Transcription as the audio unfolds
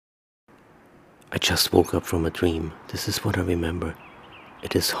I just woke up from a dream. This is what I remember.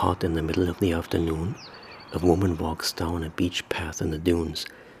 It is hot in the middle of the afternoon. A woman walks down a beach path in the dunes.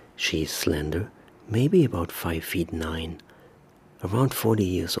 She is slender, maybe about 5 feet 9, around 40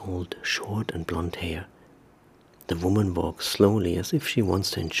 years old, short and blonde hair. The woman walks slowly as if she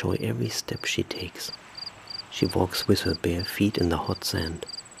wants to enjoy every step she takes. She walks with her bare feet in the hot sand.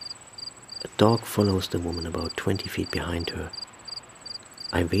 A dog follows the woman about 20 feet behind her.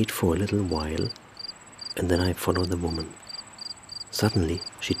 I wait for a little while, and then I follow the woman. Suddenly,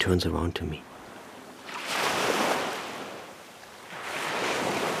 she turns around to me.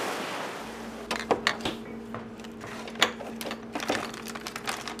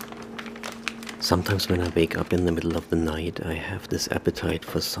 Sometimes when I wake up in the middle of the night, I have this appetite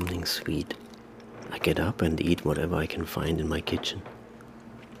for something sweet. I get up and eat whatever I can find in my kitchen.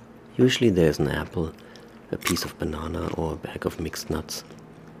 Usually there's an apple, a piece of banana, or a bag of mixed nuts.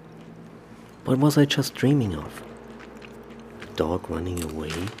 What was I just dreaming of? A dog running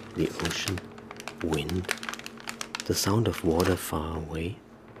away, the ocean, wind, the sound of water far away.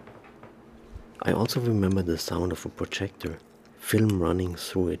 I also remember the sound of a projector, film running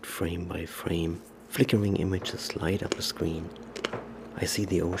through it frame by frame, flickering images light up a screen. I see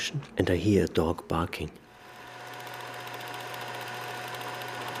the ocean and I hear a dog barking.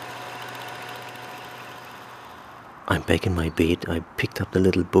 I'm back in my bed. I picked up the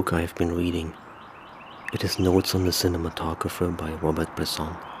little book I have been reading. It is Notes on the Cinematographer by Robert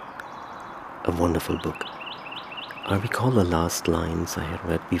Bresson. A wonderful book. I recall the last lines I had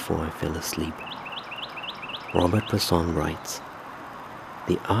read before I fell asleep. Robert Bresson writes,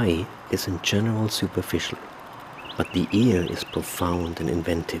 "The eye is in general superficial, but the ear is profound and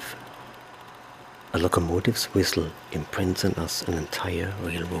inventive. A locomotive's whistle imprints on us an entire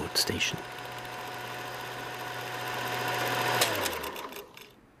railroad station."